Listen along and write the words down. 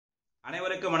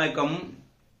அனைவருக்கும் வணக்கம்.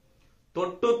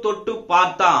 தொட்டு தொட்டு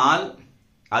பார்த்தால்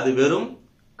அது வெறும்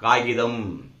காகிதம்.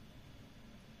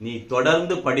 நீ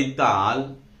தொடர்ந்து படித்தால்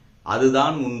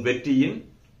அதுதான் உன் வெற்றியின்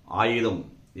ஆயுதம்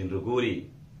என்று கூறி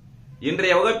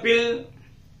இன்றைய வகுப்பில்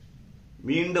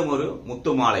மீண்டும் ஒரு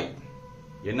முத்துமாலை.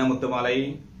 என்ன முத்துமாலை?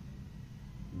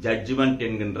 ஜட்ஜ்மெண்ட்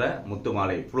என்கின்ற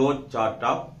முத்துமாலை. Flow sort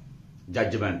of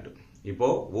judgement.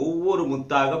 இப்போ ஒவ்வொரு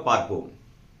முத்தாக பார்ப்போம்.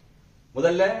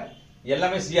 முதல்ல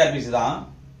எல்லாமே சிஆர்பிசி தான்.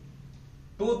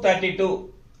 232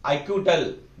 acquittal.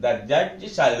 The judge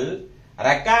shall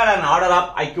record an order of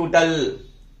acquittal.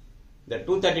 இந்த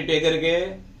 232 எங்க இருக்கு?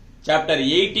 Chapter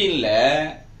 18ல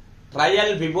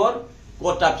trial before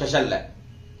court of செஷன்ல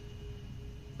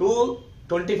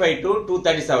 225 to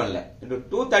 237ல.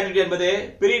 232 என்பது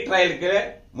ப்ரீ ட்ரையலுக்கு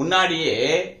முன்னாடியே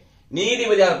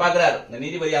நீதிபதியாளர் பார்க்கிறார். இந்த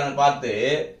நீதிபதியாளர் பார்த்து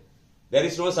there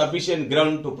is no sufficient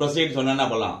ground to proceed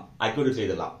சொன்னா போலாம், acquittal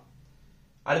செய்யலாம்.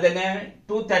 அடுத்து என்ன?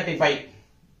 235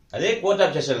 அதே கோர்ட்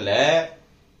ஆஃப் செஷன்ல,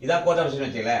 இதான் கோர்ட் ஆஃப் செஷன்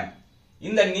வச்சுக்கல.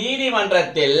 இந்த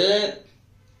நீதிமன்றத்தில்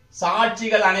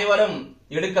சாட்சிகள் அனைவரும்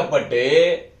எடுக்கப்பட்டு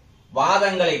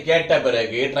வாதங்களை கேட்ட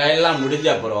பிறகு ட்ரையல்லாம் முடிஞ்ச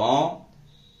அப்புறம்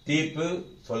தீர்ப்பு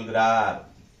சொல்கிறார்.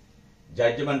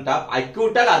 Judgement of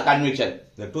acquittal R conviction.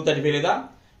 இந்த 235 தான்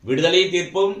விடுதலை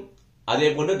தீர்ப்பும் அதே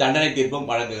போன்று தண்டனை தீர்ப்பும்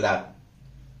வழங்குகிறார்.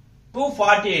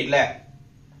 248ல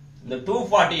இந்த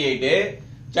 248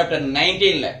 chapter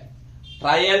 19ல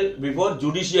trial before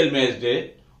judicial magistrate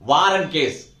warrant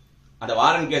case. அந்த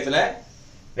வாரண்ட் கேஸ்ல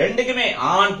ரெண்டுக்குமே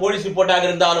ஆன் போலீஸ் ரிப்போர்ட்டாக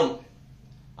இருந்தாலும்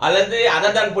அல்லது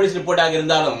அதர் தான் போலீஸ் ரிப்போர்ட்டாக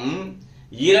இருந்தாலும்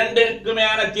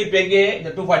இரண்டுக்குமேயான தீர்ப்பு எங்கே? இந்த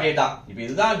 248 தான். இப்ப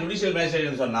இதுதான் ஜுடிஷியல்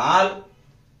மேஜிஸ்ட்ரேட் சொன்னால்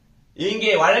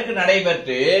இங்கே வழக்கு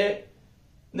நடைபெற்று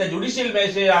இந்த ஜுடிஷியல்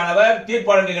மேஜிஸ்ட்ரேட் ஆனவர்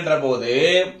தீர்ப்பு வழங்குகின்ற போது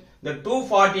இந்த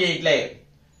 248ல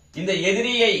இந்த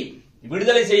எதிரியை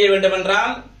விடுதலை செய்ய வேண்டும்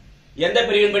என்றால் எந்த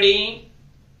பிரிவின்படி?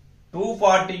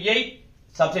 248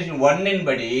 சப்செக்ஷன் 1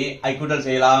 படி அக்யூட்டல்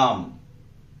செய்யலாம்.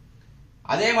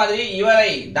 அதே மாதிரி இவரை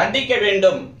தண்டிக்க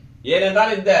வேண்டும்,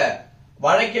 ஏனென்றால் இந்த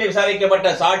வழக்கில் விசாரிக்கப்பட்ட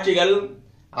சாட்சிகள்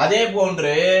அதே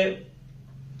போன்று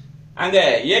அங்க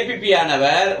ஏபிபி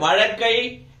ஆனவர் வழக்கை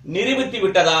நிரூபித்து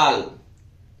விட்டதால்,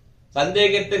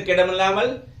 சந்தேகத்திற்கு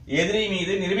இடமில்லாமல் எதிரி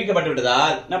மீது நிரூபிக்கப்பட்டு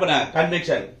விட்டதால் என்ன பண்ண?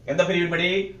 கன்விக்ஷன். எந்த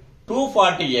பிரிவின்படி?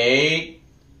 248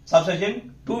 சப்செக்ஷன்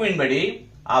 2 படி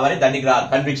அவரை தண்டிக்கிறார்,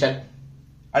 கன்விக்ஷன்.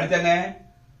 அடுத்து என்ன?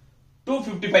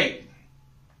 255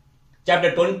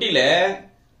 சாப்டர் 20ல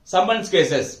சம்மன்ஸ்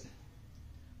கேசஸ்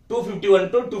 251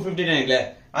 to 259ல,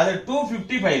 அது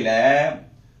 255ல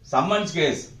சம்மன்ஸ்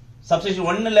கேஸ் சப்செக்ஷன்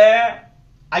 1ல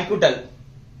அக்யூட்டல்,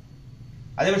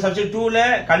 அதே மாதிரி சப்செக்ஷன் 2ல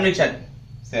கன்விக்ஷன்.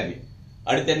 சரி,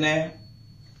 அடுத்து என்ன?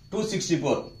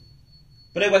 264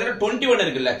 பிறகு பார்த்தீங்கன்னா 21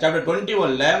 இருக்குல்ல, சாப்டர்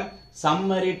 21ல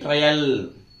சம்மரி ட்ரையல்.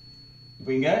 இப்ப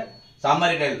இங்க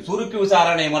சம்மரி ட்ரையல் சுருக்கு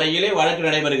விசாரணை முறையிலே வழக்கு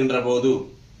நடைபெறுகின்ற போது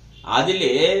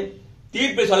அதிலே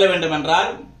தீர்ப்பு சொல்ல வேண்டும்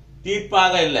என்றால்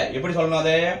தீர்ப்பாக இல்லை, எப்படி சொல்லணும்?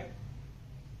 அது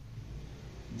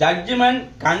ஜட்ஜ்மெண்ட்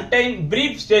கண்டெயின்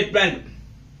பிரீஃப் ஸ்டேட்மெண்ட்.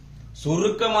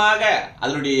 சுருக்கமாக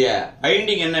அதனுடைய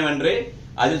ஃபைண்டிங் என்னவென்று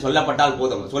அதில் சொல்லப்பட்டால்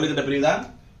போதும். சொல்லுகின்ற பிரிவு தான்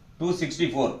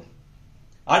 264.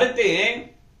 அடுத்து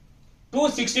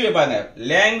 260 வைப்பாங்க,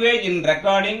 லாங்குவேஜ் இன்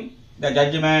ரெக்கார்டிங் த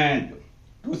ஜட்ஜ்மெண்ட்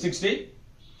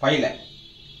 265ல.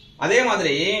 அதே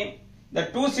மாதிரி இந்த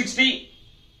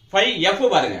 265F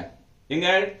பாருங்க, எங்க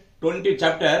 20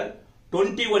 சாப்டர்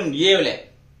 21Aல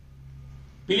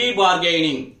பிலி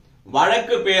பார்கெனிங்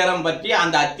வழக்கு பேரம் பற்றி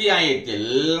அந்த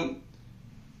அத்தியாயத்தில்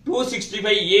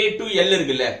 265A to L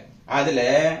இருக்குல்ல, அதுல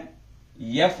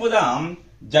F தான்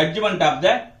ஜட்ஜ்மெண்ட் ஆஃப் த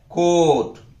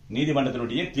கோர்ட்,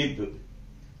 நீதிமன்றத்தினுடைய தீர்ப்பு.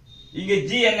 இங்க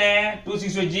G என்ன?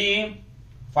 265G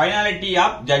ஃபைனாலிட்டி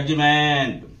ஆஃப்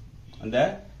ஜட்ஜ்மெண்ட், அந்த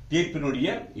தீர்ப்பினுடைய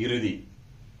இறுதி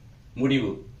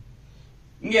முடிவு.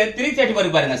 இங்க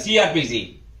 330 பாருங்க, சிஆர்பிசி.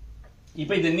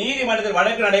 இப்ப இந்த நீதிமன்றத்தில்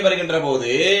வழக்கு நடைபெறுகின்ற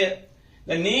போது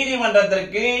இந்த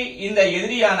நீதிமன்றத்திற்கு இந்த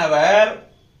எதிரியானவர்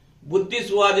புத்தி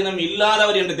சுவாதீனம்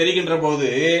இல்லாதவர் என்று தெரிகின்ற போது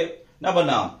என்ன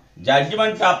பண்ணோம்?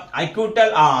 Judgement of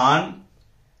acquittal on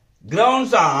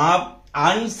grounds of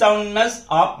அன்சவுண்ட்னஸ்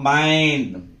of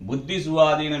mind, புத்தி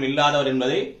சுவாதீனம் இல்லாதவர்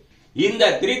என்பதை இந்த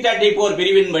 334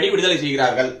 பிரிவின்படி விடுதலை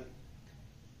செய்கிறார்கள்.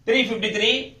 353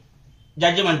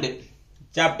 ஜட்ஜ்மெண்ட்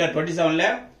சாப்டர் 27ல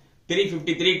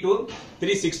 353 to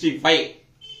 365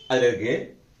 அதுல இருக்கு.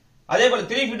 அதே போல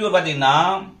 354 பாத்தீங்கன்னா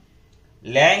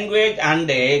language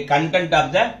and content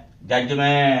of the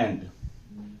judgement,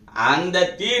 அந்த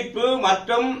தீர்ப்பு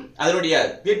மற்றும் அதனுடைய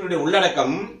தீர்ப்புடைய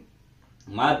உள்ளடக்கம்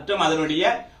மற்றும் அதனுடைய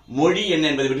மொழி என்ன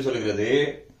என்பதை பற்றி சொல்லுகிறது.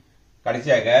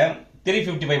 கடைசியாக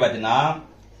 355 பாத்தீங்கன்னா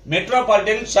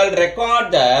மெட்ரோபாலிட்டன் ஷால்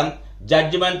ரெக்கார்ட் த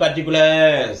ஜட்ஜ்மெண்ட்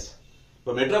பர்டிகுலர்ஸ்.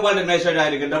 இப்போ மெட்ரோபாலிட்டன் மேஜிஸ்ட்ரேட்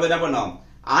இருக்கின்ற என்ன பண்ணோம்?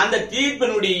 அந்த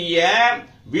தீர்ப்பினுடைய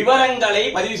விவரங்களை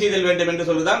பதிவு செய்தல் வேண்டும் என்று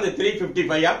சொல்லுதான் இந்த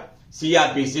 355 ஆஃப்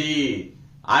சிஆர்பிசி.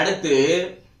 அடுத்து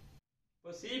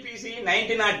சிபிசி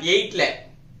 1908ல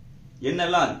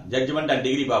என்னெல்லாம் ஜட்ஜ்மெண்ட் அண்ட்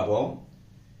டிகிரி பார்ப்போம்.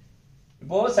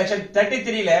 இப்போ செக்ஷன்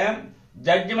 33ல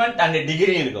ஜட்ஜ்மெண்ட் அண்ட்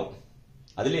டிகிரி இருக்கும்.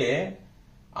 அதுல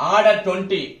order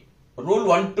 20 rule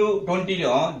 1 to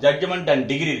 20லும் judgement and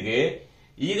degree இருக்கு.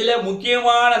 இதுல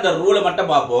முக்கியமான அந்த ரூலை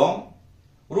மட்டும் பார்ப்போம்.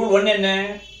 ரூல் 1 என்ன?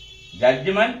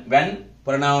 Judgement when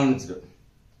pronounced.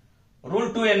 ரூல்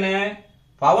 2 என்ன?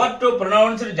 Power to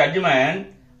pronounced judgment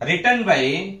written by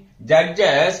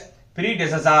judges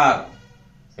predecessor.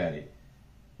 சரி.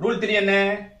 ரூல் 3 என்ன?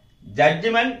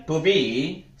 judgment to be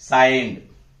signed.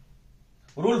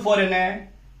 Rule 4 என்ன?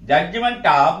 judgment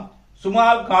of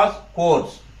small cause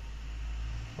courts.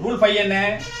 Rule 5 என்ன?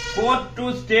 court to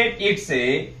state its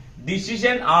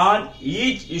decision on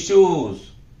each issues.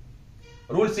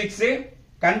 Rule 6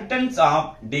 contents of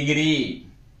degree.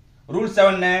 Rule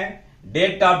 7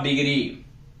 date of degree.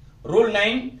 Rule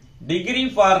 9 degree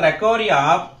for recovery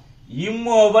of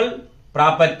immovable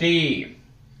property.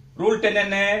 Rule 10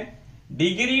 என்ன?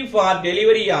 degree for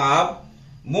delivery of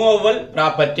movable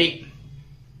property.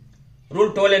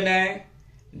 Rule 12 என்ன?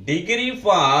 degree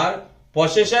for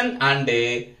possession and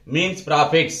means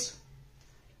profits.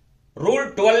 Rule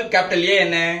 12 capital A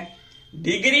என்ன?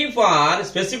 degree for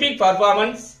specific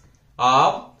performance of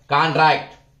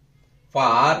contract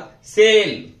for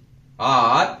sale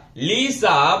or lease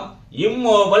of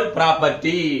immovable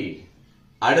property.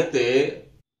 அடுத்து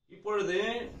இப்பொழுது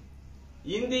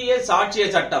இந்திய சாட்சிய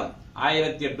சட்டம்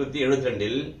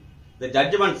 1872 இந்த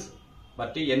judgements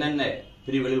பற்றி என்னென்ன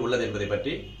பிரிவுகளில் உள்ளது என்பதை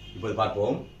பற்றி இப்போது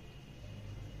பார்ப்போம்.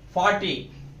 40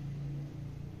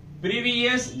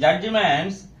 previous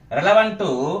judgments relevant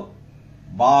to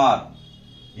bar,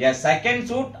 a second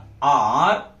suit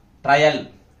or trial.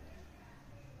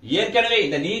 ஏற்கனவே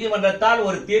இந்த நீதிமன்றத்தால்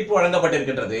ஒரு தீர்ப்பு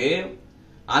வழங்கப்பட்டிருக்கின்றது.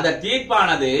 அந்த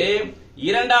தீர்ப்பானது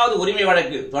இரண்டாவது உரிமை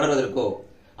வழக்கு தொடர்வதற்கோ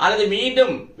அல்லது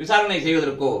மீண்டும் விசாரணை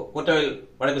செய்வதற்கோ குற்றவியல்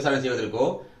வழக்கு விசாரணை செய்வதற்கோ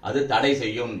அது தடை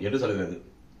செய்யும் என்று சொல்கிறது.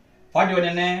 41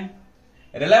 என்ன?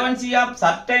 relevancy of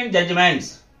certain judgments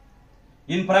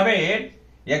in private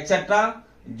etc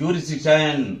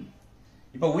jurisdiction.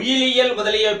 இப்ப உயிரியல்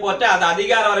முதலியை போன்ற அந்த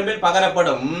அதிகார வரம்பில்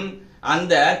பகரப்படும்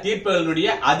அந்த தீர்ப்புகளுடைய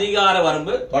அதிகார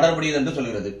வரம்பு தொடர்புடையது என்று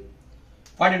சொல்கிறது.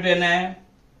 42 என்ன?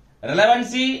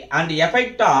 relevancy and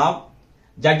effect of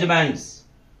judgments,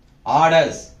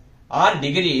 orders or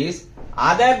degrees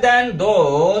other than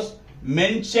those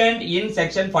mentioned in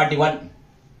section 41.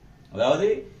 அதாவது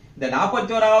இந்த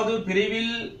 41வது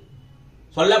பிரிவில்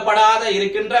சொல்லப்படாத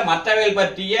இருக்கின்ற மற்றவைகள்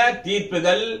பற்றிய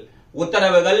தீர்ப்புகள்,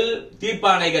 உத்தரவுகள்,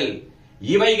 தீர்ப்பாணைகள்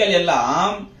இவைகள்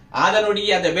எல்லாம் அதனுடைய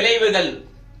அந்த விளைவுகள்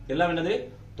எல்லாம் என்னது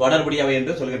தொடர்புடையவை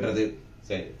என்று சொல்கின்றது.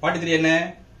 சரி. 43 என்ன?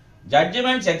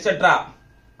 judgments etc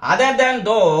other than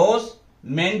those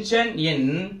mentioned in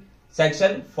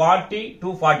section 40 to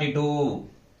 42.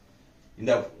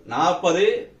 இந்த 40,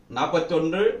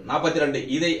 41, 42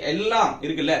 இதை எல்லாம்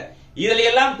இருக்குல்ல, இதில்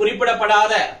எல்லாம்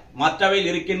குறிப்பிடப்படாத மற்றவையில்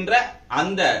இருக்கின்ற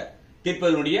அந்த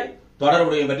தீர்ப்புகளுடைய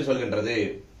தொடர்புடைய பற்றி சொல்கின்றது.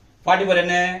 44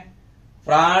 என்ன?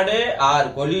 fraud or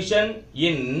collusion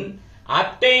in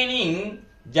obtaining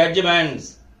judgments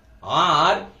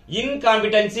or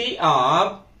incompetency of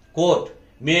court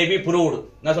may be proved.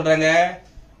 என்ன சொல்றாங்க?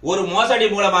 ஒரு மோசடி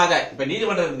மூலமாக இப்ப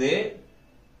நீதிமன்றம் இருந்து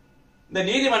இந்த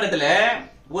நீதிமன்றத்தில்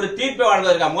ஒரு தீர்ப்பை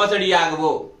வழங்குவதற்காக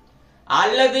மோசடியாகவோ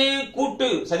அல்லது கூட்டு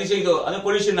சதி செய்தோ அது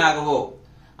கொலிஷன் ஆகவோ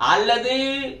அல்லது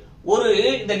ஒரு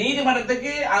இந்த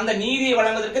நீதிமன்றத்துக்கு அந்த நீதியை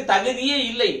வழங்குவதற்கு தகுதியே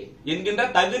இல்லை என்கின்ற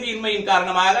தகுதியின்மையின்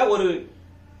காரணமாக ஒரு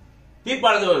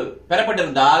தீர்ப்பானது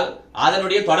பெறப்பட்டிருந்தால்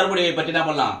அதனுடைய தொடர்புடையை பற்றி என்ன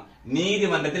பண்ணலாம்?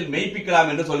 நீதிமன்றத்தில் மெய்ப்பிக்கலாம்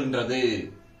என்று சொல்கின்றது.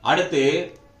 அடுத்து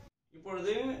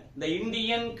இப்பொழுது இந்த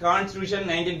இந்தியன் கான்ஸ்டிடியூஷன்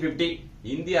 1950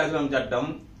 இந்திய அரசியலமைப்பு சட்டம்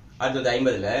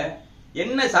 1950ல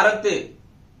என்ன சரத்து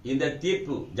இந்த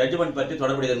தீர்ப்பு ஜட்ஜ்மெண்ட் பற்றி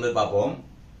தொடர்புடையது என்பதை பார்ப்போம்.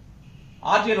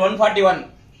 Article 141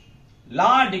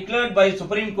 law declared by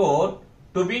Supreme Court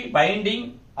to be binding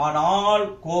on all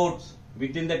courts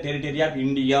within the territory of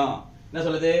India. என்ன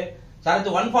சொல்லுது? சரத்து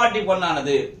 141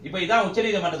 ஆனது இப்ப இதான்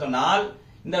உச்சநீதிமன்றம் சொன்னால்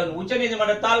இந்த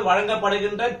உச்சநீதிமன்றத்தால்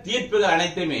வழங்கப்படுகின்ற தீர்ப்புகள்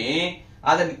அனைத்துமே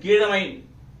அதன் கீழமை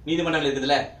நீதிமன்றங்கள்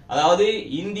இருக்குதுல்ல, அதாவது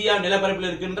இந்தியா நிலப்பரப்பில்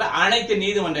இருக்கின்ற அனைத்து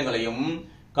நீதிமன்றங்களையும்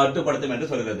கட்டுப்படுத்தும் என்று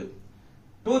சொல்கிறது.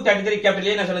 233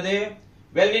 கேபிட்டல் என்ன சொல்லுது?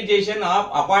 validation of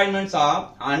appointments of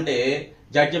and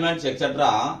judgments etc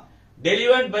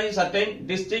delivered by certain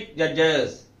district judges.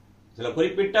 சில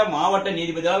குறிப்பிட்ட மாவட்ட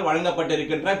நீதிபதியால்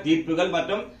வழங்கப்பட்டிருக்கின்ற தீர்ப்புகள்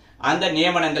மற்றும் அந்த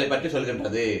நியமனங்களை பற்றி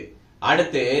சொல்கின்றது.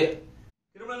 அடுத்து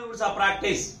கிரிமினல் ரூல்ஸ் ஆஃப்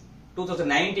பிராக்டிஸ்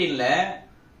 2019ல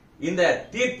இந்த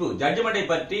தீர்ப்பு ஜட்ஜ்மெண்டை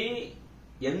பற்றி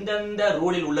எந்தெந்த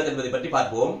ரூலில் உள்ளது என்பதை பற்றி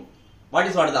பார்ப்போம். வாட்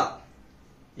இஸ் வாட் தான்.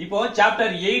 இப்போ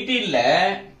chapter 18ல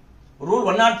rule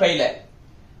 105ல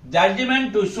judgement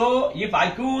to show if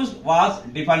accused was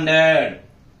defended.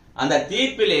 அந்த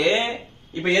தீர்ப்பிலே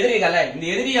இப்ப எதிரிகள் இந்த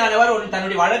எதிரியானவர்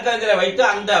தன்னுடைய வழக்கறிஞரை வைத்து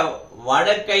அந்த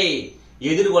வழக்கை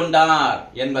எதிர்கொண்டார்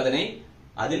என்பதனை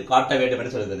அதில் காட்ட வேண்டும்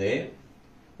என்று சொல்கிறது.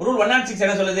 ரூல் 106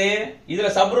 என்ன சொல்லுது? இதுல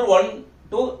சப் ரூல் 1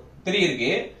 2 3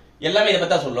 இருக்கு. எல்லாமே இதை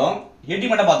பத்தி சொல்லும்.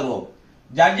 ஹெட்டிங் மட்டும் பார்த்துருவோம்.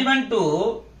 Judgement to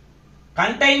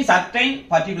contain certain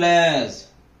particulars.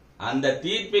 அந்த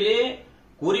தீர்ப்பிலே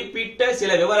குறிப்பிட்ட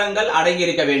சில விவரங்கள் அடங்கி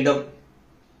இருக்க வேண்டும்.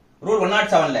 ரூல்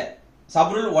 107ல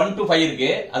சப் ரூல் 1 to 5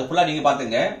 இருக்கு. அது ஃபுல்லா நீங்க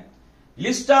பாத்துங்க.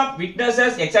 List of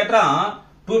witnesses etcetera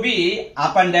to be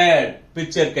அப்பெண்டட்.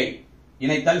 பிற்சேர்க்கை,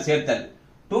 இணைத்தல், சேர்த்தல்.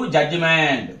 To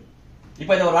judgement.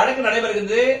 இப்ப இந்த ஒரு வழக்கு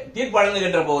நடைபெறுகிறது, தீர்ப்பு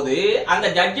வழங்குகின்ற போது அந்த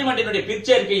ஜட்ஜ்மெண்டினுடைய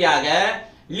பிற்சேர்க்கையாக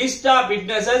லிஸ்ட் ஆஃப்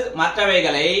விட்னஸஸ்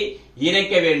மற்றவைகளை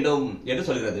இணைக்க வேண்டும் என்று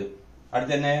சொல்கிறது.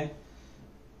 அடுத்து என்ன?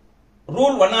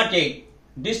 Rule 108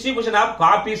 distribution of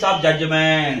copies of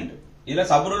judgement. இதுல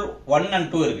சப் ரூல் 1 and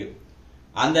 2 இருக்கு.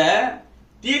 அந்த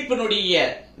தீர்ப்பினுடைய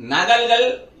நகல்கள்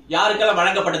யாருக்கெல்லாம்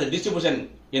வழங்கப்பட்டது டிஸ்ட்ரிபியூஷன்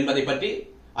என்பதை பற்றி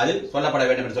அதில் சொல்லப்பட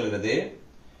வேண்டும் என்று சொல்கிறது.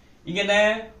 இங்க என்ன?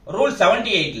 Rule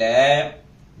 78ல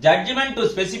judgement to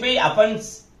specify offence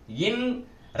in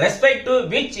respect to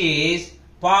which is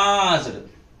past.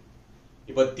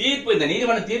 இப்ப தீர்ப்பு, இந்த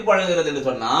நீதிமன்றம் தீர்ப்பு வழங்குகிறது என்று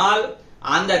சொன்னால்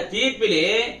அந்த தீர்ப்பிலே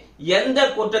எந்த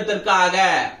குற்றத்திற்காக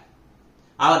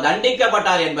அவர்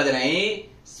தண்டிக்கப்பட்டார் என்பதனை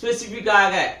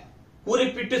ஸ்பெசிபிக்காக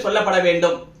குறிப்பிட்டு சொல்லப்பட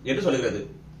வேண்டும் என்று சொல்கிறது.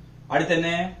 அடுத்து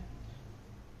என்ன?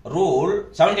 ரூல்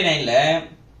 79ல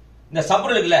இந்த சப்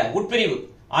ரூல் இருக்குல்ல, உட்பிரிவு,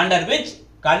 under which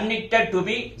convicted to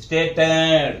be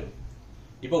stated.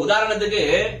 இப்ப உதாரணத்துக்கு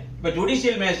இப்ப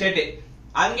ஜுடிஷியல் மேஜிஸ்ட்ரேட்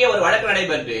அங்கே ஒரு வழக்கு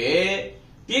நடைபெற்று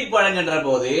தீர்ப்பு வழங்குகின்ற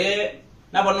போது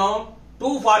என்ன பண்ணோம்?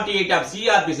 248 ஆஃப்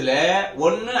சிஆர்பிஸ்ல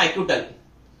 1 அக்யூட்டல்,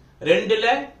 2ல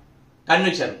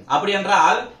கன்விக்ஷன். அப்படி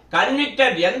என்றால்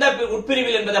கன்விக்டட் எந்த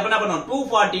உட்பிரிவில் என்பது என்ன பண்ணோம்?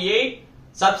 248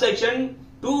 சப்செக்ஷன்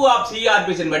 2 ஆஃப்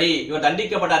சிஆர்பிஸ் படி இவர்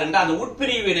தண்டிக்கப்பட்டார் என்ற அந்த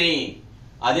உட்பிரிவினை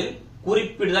அதில்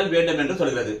குறிப்பிடுதல் வேண்டும் என்று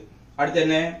சொல்கிறது. அடுத்து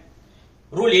என்ன?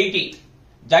 Rule 80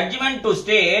 judgement to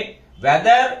state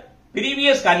weather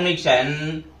previous conviction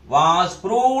was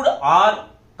proved R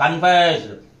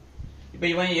கன்ஃபர்ஸ்ட். இப்ப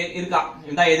இவன் இருக்கான்,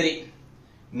 இந்த எதிரி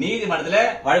நீதிமன்றத்தில்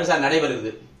வழக்கு சார்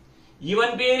நடைபெறுகிறது.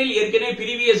 இவன் பேரில் ஏற்கனவே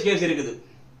பிரீவியஸ் கேஸ் இருக்குது,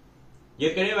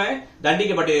 ஏற்கனவே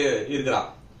தண்டிக்கப்பட்டு இருக்கிறான்.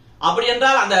 அப்படி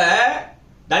என்றால் அந்த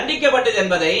தண்டிக்கப்பட்டது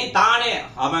என்பதை தானே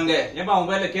ஆமாங்க, ஏப்பா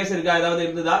உங்க பேர்ல கேஸ் இருக்கா, ஏதாவது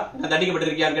இருந்ததா, நான்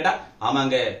தண்டிக்கப்பட்டிருக்கியான்னு கேட்டா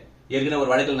ஆமாங்க ஏற்கனவே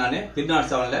ஒரு வழக்கில் நான்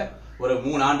 307ல ஒரு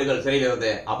 3 ஆண்டுகள் சிறையில்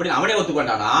இருந்தேன் அப்படின்னு அவனே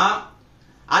ஒத்துக்கொண்டானா,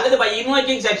 அல்லது பை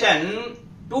இன்வோக்கிங் செக்ஷன்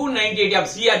 298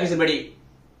 ஆஃப் சிஆர்பிஸ் படி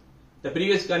the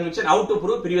previous conviction, how to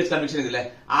prove previous conviction இல்ல,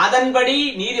 அதன்படி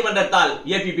நீதிமன்றத்தால்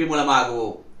ஏபிபி மூலமாகவோ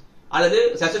அல்லது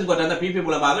செஷன் கோர்ட் அந்த பிபி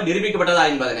மூலமாக நிரூபிக்கப்பட்டதா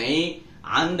என்பதனை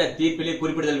அந்த தீர்ப்பிலே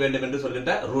குறிப்பிடுதல் வேண்டும் என்று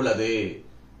சொல்கின்ற ரூல் அது.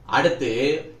 அடுத்து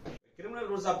criminal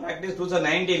rules of practice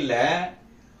 2019ல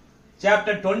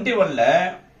chapter 21ல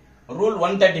rule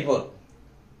 134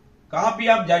 copy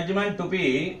of judgement to be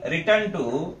written to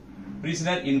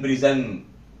prisoner in prison.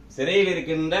 சிறையில்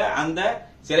இருக்கின்ற அந்த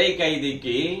சிறை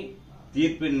கைதிக்கு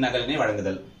தீர்ப்பின் நகலினை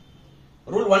வழங்குதல்.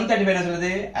 ரூல் 135 என்ன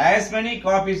சொல்றது? as many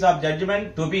copies of judgment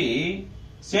to be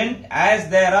sent as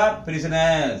there are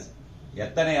prisoners.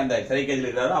 எத்தனை அந்த சிறை கைதிகள்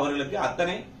இருக்கிறாரோ அவர்களுக்கு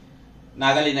அத்தனை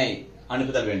நகலினை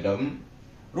அனுப்புதல் வேண்டும்.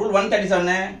 ரூல்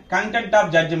 137 content of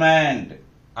judgment,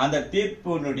 அந்த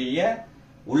தீர்ப்பினுடைய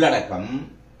உள்ளடக்கம்.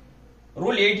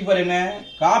 ரூல் 84 என்ன?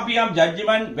 copy of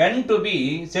judgment when to be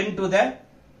sent to the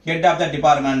head of the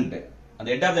department, அந்த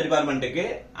ஹெட் ஆஃப் த டிபார்ட்மெண்ட்டுக்கு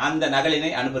அந்த நகலினை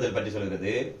அனுப்புதல் பற்றி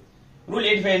சொல்கிறது. ரூல்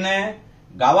 85 என்ன?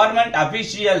 Government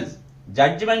officials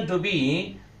judgement to be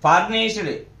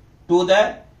furnished to the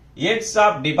heads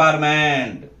of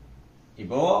department.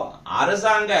 இப்போ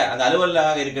அரசாங்க அந்த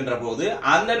அலுவலராக இருக்கின்ற போது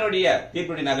அதனுடைய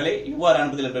தீர்ப்புடைய நகலை இவ்வாறு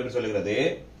அனுப்புதல் என்று சொல்கிறது.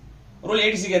 ரூல்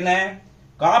 86 என்ன?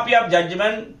 Copy of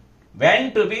judgement when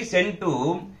to be sent to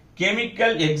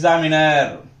chemical examiner,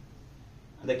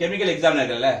 அந்த கெமிக்கல்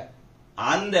எக்ஸாமினர்கள்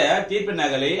அந்த தீர்ப்பு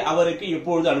நகலை அவருக்கு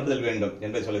எப்பொழுது அனுப்புதல் வேண்டும்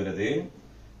என்பதை சொல்கிறது.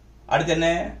 அடுத்து என்ன?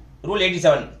 Rule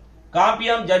 87 copy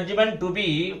of judgement to be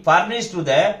furnished to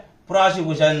the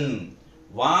prosecution,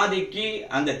 வாதிக்கு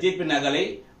அந்த தீர்ப்பு நகலை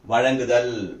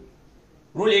வழங்குதல்.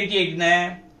 ரூல் 88 என்ன?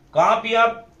 Copy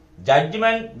of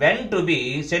judgement when to be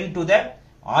sent to the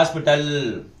hospital,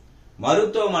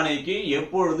 மருத்துவமனைக்கு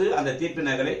எப்பொழுது அந்த தீர்ப்பு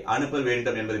நகலை அனுப்ப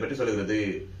வேண்டும் என்பதை பற்றி சொல்கிறது.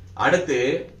 அடுத்து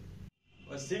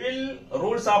civil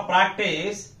rules of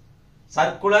practice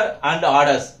circular and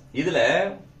orders. இதுல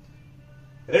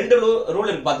 2 ரூல்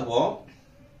இருக்கு பார்த்துப்போம்.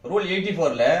 Rule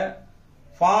 84ல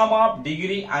form of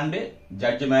degree and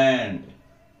judgement.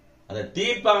 அந்த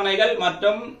தீர்ப்பாணைகள்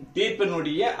மற்றும்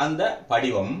தீர்ப்பினுடைய அந்த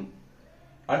படிவம்.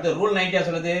 அடுத்து ரூல் 90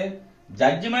 சொல்லுது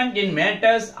ஜட்ஜ்மெண்ட் இன்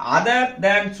matters other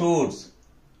than suits.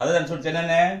 Other than suits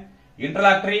என்னென்ன?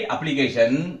 இன்டர்லாக்டரி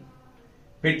அப்ளிகேஷன்,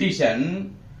 பெட்டிஷன்,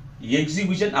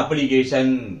 எக்ஸிகியூஷன்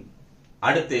அப்ளிகேஷன்.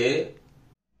 அடுத்து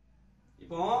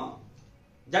இப்போ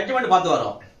ஜட்ஜ்மெண்ட் பார்த்து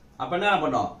வரோம். அப்ப என்ன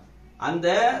பண்ணோம்? அந்த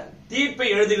தீர்ப்பை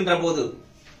எழுதுகின்ற போது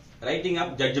ரைட்டிங்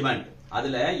ஆஃப் ஜட்ஜ்மெண்ட்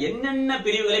அதுல என்னென்ன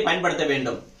பிரிவுகளை பயன்படுத்த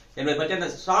வேண்டும் என்பதை பற்றி அந்த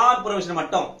ஷார்ட் ப்ரொவிஷன்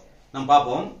மட்டும் நாம்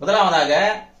பார்ப்போம். முதலாவதாக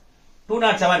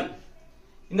 207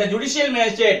 இந்த ஜுடிஷியல்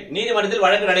மேஜிஸ்ட்ரேட் நீதிமன்றத்தில்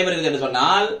வழக்கு நடைபெறுகிறது என்று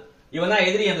சொன்னால் இவன் தான்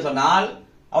எதிரி என்று சொன்னால்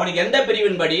அவனுக்கு எந்த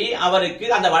பிரிவின்படி அவருக்கு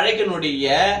அந்த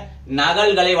வழக்கினுடைய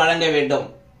நகல்களை வழங்க வேண்டும்?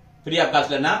 ஃப்ரீ ஆஃப்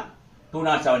காஸ்ட்லனா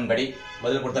 207 படி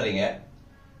பதில் கொடுத்துறீங்க.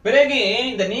 பிறகு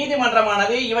இந்த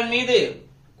நீதிமன்றமானது இவன் மீது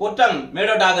குற்றம்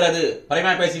மேடோட் ஆகிறது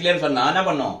பிரைமா பேசிக்கலன்னு சொன்னா என்ன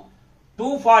பண்ணும்?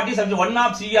 240 செக்ஷன் 1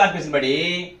 ஆஃப் சிஆர்பிசி படி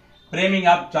braking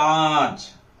of charge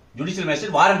judicial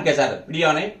magistrate warrant கேஸார்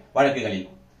பிடியாணை வழக்குகளில்.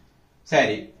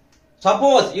 சரி,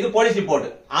 சப்போஸ் இது police report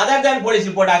other than police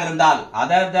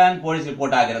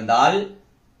ரிப்போர்ட்டாக இருந்தால்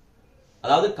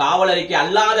அதாவது காவல் அறிக்கை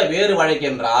அல்லாத வேறு வழக்கு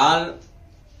என்றால்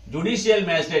ஜுடிஷியல்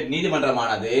மேஜிஸ்ட்ரேட்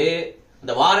நீதிமன்றமானது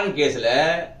அந்த வாரண்ட் கேஸ்ல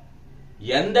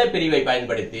எந்த பிரிவை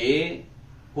பயன்படுத்தி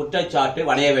குற்றச்சாட்டு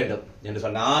வணைய வேண்டும் என்று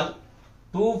சொன்னால்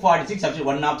 246 செக்ஷன்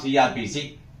 1 ஆஃப் சிஆர்பிசி.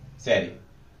 சரி,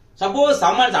 சப்போஸ்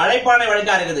சம்மன்ஸ் அழைப்பாணை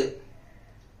வழக்கா இருக்குது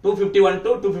 251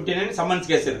 to 259 சம்மன்ஸ்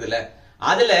கேஸ் இருக்குதுல்ல,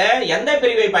 அதுல எந்த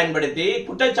பிரிவை பயன்படுத்தி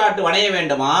குற்றச்சாட்டு வணைய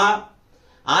வேண்டுமா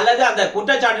அல்லது அந்த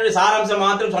குற்றச்சாட்டு சாராம்சம்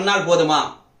மாத்திரம் சொன்னால் போதுமா?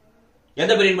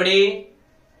 எந்த பிரிவின்படி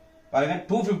பாருங்க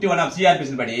 251 ஆஃப்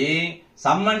சிஆர்பிசி படி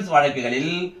சம்மன்ஸ்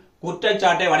வழக்குகளில்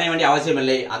குற்றச்சாட்டை வணைய வேண்டிய அவசியம்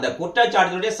இல்லை. அந்த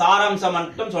குற்றச்சாட்டினுடைய சாராம்சம்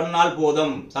மட்டும் சொன்னால்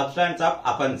போதும். Substance of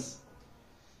offence.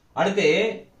 அடுத்து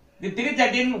இது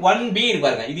 313(1)B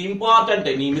பாருங்க, இது இம்பார்ட்டன்ட்,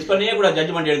 நீ மிஸ் பண்ணவே கூட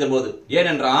ஜட்ஜ்மெண்ட் எழுதும் போது.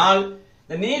 ஏனென்றால்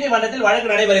இந்த நீதிமன்றத்தில்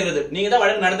வழக்கு நடைபெறுகிறது, நீங்க தான்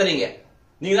வழக்கு நடத்துறீங்க,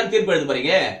 நீங்க தான் தீர்ப்பு எழுத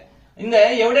போறீங்க. இந்த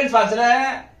எவிடன்ஸ் பாக்ஸ்ல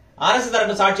அரசு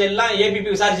தரப்பு சாட்சி எல்லாம் ஏபிபி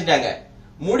விசாரிச்சுட்டாங்க.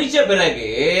 முடிச்ச பிறகு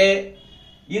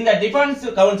இந்த டிஃபென்ஸ்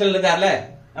கவுன்சில் இருக்கார்ல,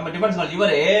 நம்ம டிஃபென்ஸ் கவுன்சில்,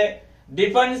 இவரு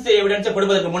டிஃபென்ஸ் எவிடன்ஸ்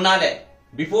கொடுப்பதற்கு முன்னாலே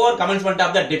before commencement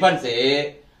of the defence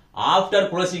after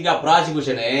closing of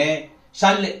prosecution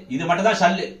shall, இது மட்டும் தான்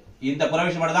ஷல், இந்த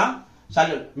ப்ரொவிஷன் மட்டும் தான்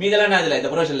ஷல், மீதெல்லாம் இதுல இந்த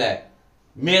ப்ரொவிஷன்ல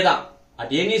மே தான்.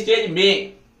 அட் எனி ஸ்டேஜ் மே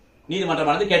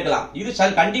நீதிமன்றமானது கேட்கலாம். இது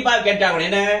ஷல் கண்டிப்பாக கேட்டாகணும்.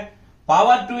 என்ன?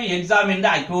 Power to examine the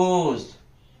accused.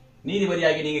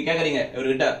 நீதிபதியாகி நீங்க கேக்குறீங்க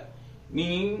இவர்கிட்ட, நீ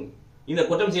இந்த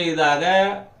குற்றம் செய்ததாக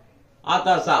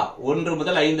ஆதாசா 1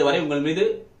 முதல் 5 வரை உங்கள் மீது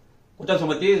குற்றம்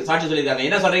சுமத்தி சாட்சி சொல்லிருக்காங்க,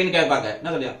 என்ன சொல்றீங்கன்னு கேட்பாங்க. என்ன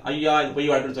சொல்றீங்க? ஐயா இது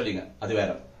பொய் வழக்குன்னு சொல்லிங்க, அது வேற.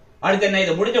 அடுத்து என்ன?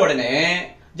 இது முடிஞ்ச உடனே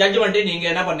ஜட்ஜ்மெண்ட் நீங்க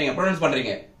என்ன பண்றீங்க? ப்ரொனவுன்ஸ்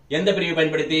பண்றீங்க. எந்த பிரிவை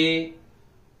பயன்படுத்தி?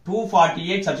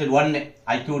 248 செக்ஷன் 1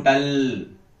 அக்யூட்டல்.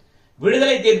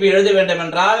 விடுதலை தீர்ப்பு எழுத வேண்டும்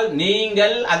என்றால்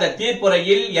நீங்கள் அந்த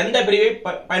தீர்ப்புரையில் எந்த பிரிவை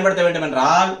பயன்படுத்த வேண்டும்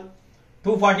என்றால்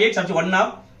 248 செக்ஷன் 1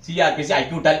 ஆஃப் சிஆர்பிசி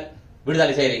அக்யூட்டல்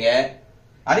விடுதலை செய்றீங்க.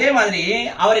 அதே மாதிரி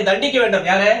அவரை தண்டிக்க வேண்டும்.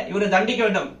 யார? இவரை தண்டிக்க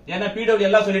வேண்டும். ஏன்னா பிடபிள்யூ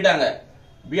எல்லாம் சொல்லிட்டாங்க,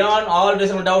 பியாண்ட் ஆல்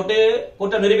ரீசனபிள் டவுட்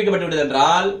குற்றம் நிரூபிக்கப்பட்டு விட்டது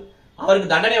என்றால்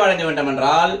அவருக்கு தண்டனை வழங்க வேண்டும்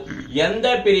என்றால் எந்த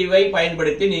பிரிவை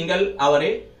பயன்படுத்தி நீங்கள்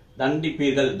அவரை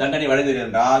தண்டிப்பீர்கள், தண்டனை வழங்குவீர்கள்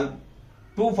என்றால்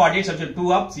 248 செக்ஷன் 2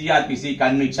 ஆஃப் சிஆர்பிசி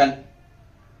கன்விக்ஷன்.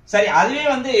 சரி, அதுவே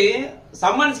வந்து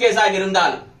சம்மன்ஸ் கேஸாக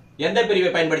இருந்தால் எந்த பிரிவை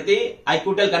பயன்படுத்தி?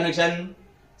 Acquittal conviction.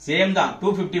 சேம் தான்,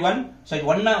 251 செக்ஷன்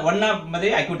 1 ஆஃப்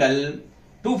அக்யூட்டல்,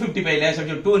 255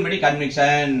 செக்ஷன் 2 படி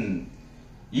கன்விக்ஷன்.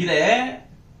 இத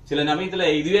சில சமயத்துல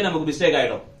இதுவே நமக்கு மிஸ்டேக்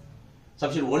ஆயிடும்.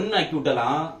 செக்ஷன் 1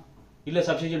 அக்யூட்டலாம், இல்ல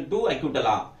செக்ஷன் 2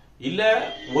 அக்யூட்டலாம், இல்ல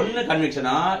 1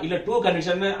 கன்விக்ஷனா, இல்ல 2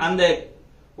 கன்விக்ஷன், அந்த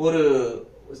ஒரு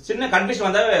சின்ன கன்ஃபியூஷன்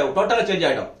வந்தா டோட்டலா சேஞ்ச்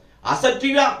ஆயிடும்.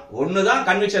 அசர்டிவா 1 தான்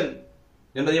கன்விக்ஷன்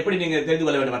என்பதை எப்படி நீங்க தெரிந்து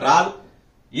கொள்ள வேண்டும் என்றால்,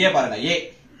 ஏ பாருங்க,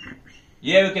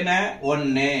 ஏவுக்கு என்ன?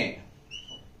 1.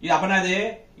 இது அப்பனா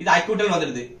இது அக்யூட்டல்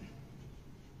வந்துடுது.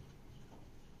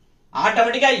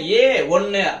 ஆட்டோமேட்டிக்கா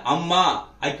A1 அம்மா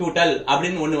அக்யூட்டல்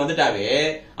அப்படின்னு 1 வந்துட்டாவே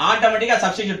ஆட்டோமேட்டிக்கா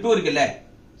சப்ஸ்டிட்யூட் 2 இருக்குல்ல,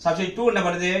 சப்ஸ்டிட்யூட் 2 என்ன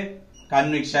பண்ணுது?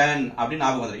 கன்விக்ஷன் அப்படின்னு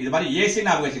ஞாபகம் வந்துடும். இது மாதிரி ஏசி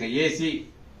ஞாபகம் வச்சுங்க, ஏசி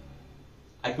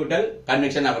அக்யூட்டல்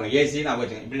கன்விக்ஷன் ஞாபகம், ஏசி ஞாபகம்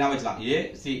வச்சுங்க, இப்படி ஞாபகம் வச்சுக்கலாம்,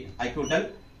 ஏசி அக்யூட்டல்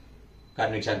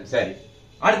கன்விக்ஷன். சரி,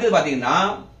 அடுத்தது பாத்தீங்கன்னா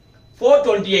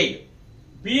 428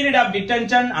 period of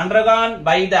detention undergone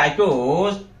by the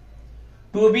accused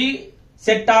to be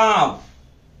set off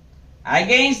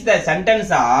against the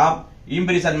sentence of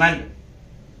imprisonment.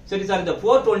 சரி சார், இந்த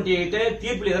 428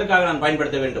 தீர்ப்பில் எதற்காக நான்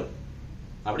பயன்படுத்த வேண்டும்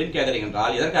அப்படின்னு கேக்குறீங்க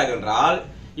என்றால், எதற்காக என்றால்,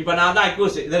 இப்ப நான் தான்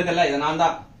அக்யூஸ், இதற்கல்ல இதை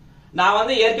நான்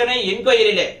வந்து ஏற்கனவே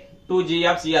என்கொயரியிலே 2G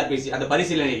ஆஃப் சிஆர்பிசி அந்த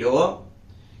பரிசீலனையிலோ,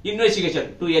 இன்வெஸ்டிகேஷன்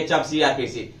 2H ஆஃப்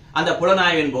சிஆர்பிசி அந்த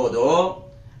புலனாய்வின் போதோ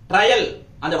ட்ரையல்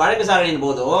அந்த வழக்கு விசாரணையின்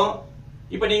போதும்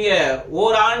இப்ப நீங்க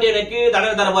ஓராண்டு எனக்கு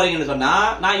தண்டனை தர போறீங்கன்னு சொன்னா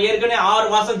நான் ஏற்கனவே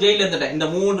 6 மாசம் ஜெயில இருந்துட்டேன் இந்த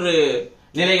 3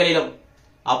 நிலைகளிலும்.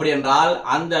 அப்படி என்றால்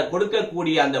அந்த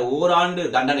கொடுக்கக்கூடிய அந்த ஓராண்டு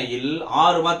தண்டனையில்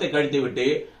 6 மாதத்தை கழித்து விட்டு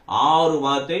 6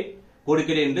 மாதத்தை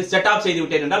கொடுக்கிறேன் என்று செட் ஆப் செய்து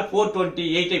விட்டேன் என்றால்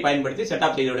 428 பயன்படுத்தி செட்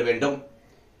ஆப் செய்து விட வேண்டும்.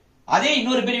 அதே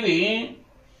இன்னொரு பிரிவு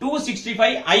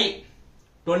 265I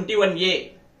 21A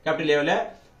கேபிட்டல் லெவல்ல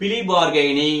பிலி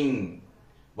பார்கெனிங்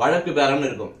வழக்கு பேரம்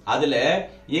இருக்கும். அதுல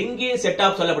எங்கே செட்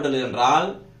ஆப் சொல்லப்பட்டது என்றால்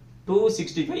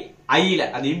 265I ல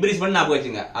அந்த இம்ப்ரீஸ்மென்ட் ஞாபகம்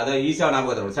வச்சுங்க, அதை ஈஸியா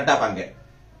ஞாபகம் வரும் செட் ஆப். அங்க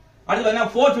அடுத்து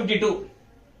 452.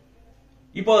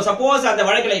 இப்போ சப்போஸ் அந்த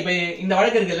வழக்குல இப்ப இந்த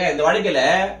வழக்கு இருக்குல்ல, இந்த வழக்குல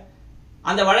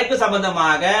அந்த வழக்கு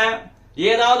சம்பந்தமாக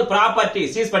ஏதாவது ப்ராப்பர்ட்டி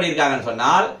சீஸ் பண்ணிருக்காங்கன்னு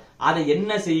சொன்னால் அதை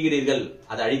என்ன செய்கிறீர்கள்?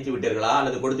 அதை அழித்து விட்டீர்களா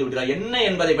அல்லது கொடுத்து விட்டீர்களா என்ன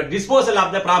என்பதை டிஸ்போசல்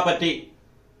ஆஃப் த ப்ராப்பர்ட்டி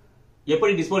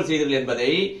எப்படி டிஸ்போஸ் செய்தீர்கள் என்பதை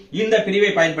இந்த பிரிவை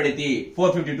பயன்படுத்தி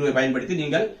 452 பயன்படுத்தி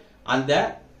நீங்கள் அந்த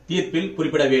தீர்ப்பில்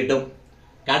குறிப்பிட வேண்டும்.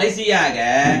 கடைசியாக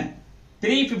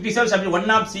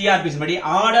 357 of CRPC படி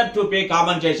ஆர்டர் டு பே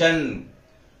காம்பன்சேஷன்.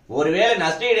 ஒருவேளை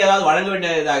நஷ்டஈடு ஏதாவது வழங்க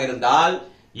வேண்டியதாக இருந்தால்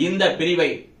இந்த பிரிவை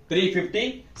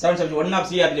 357 of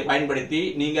CRPC பயன்படுத்தி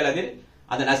நீங்கள் அதில்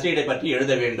அந்த நஷ்டஈடை பற்றி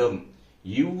எழுத வேண்டும்.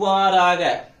 இவ்வாறாக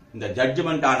இந்த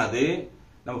ஜட்ஜ்மெண்ட் ஆனது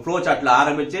நம்ம ஃப்ளோ சார்ட்ல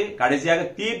ஆரம்பிச்சு கடைசியாக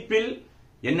தீர்ப்பில்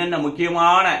என்னென்ன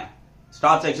முக்கியமான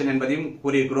ஸ்டாப் செக்ஷன் என்பதையும்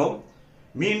கூறியிருக்கிறோம்.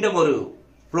 மீண்டும் ஒரு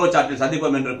ஃப்ளோ சார்ட்டில்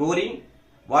சந்திப்போம் என்று கூறி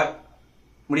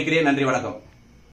முடிக்கிறேன். நன்றி, வணக்கம்.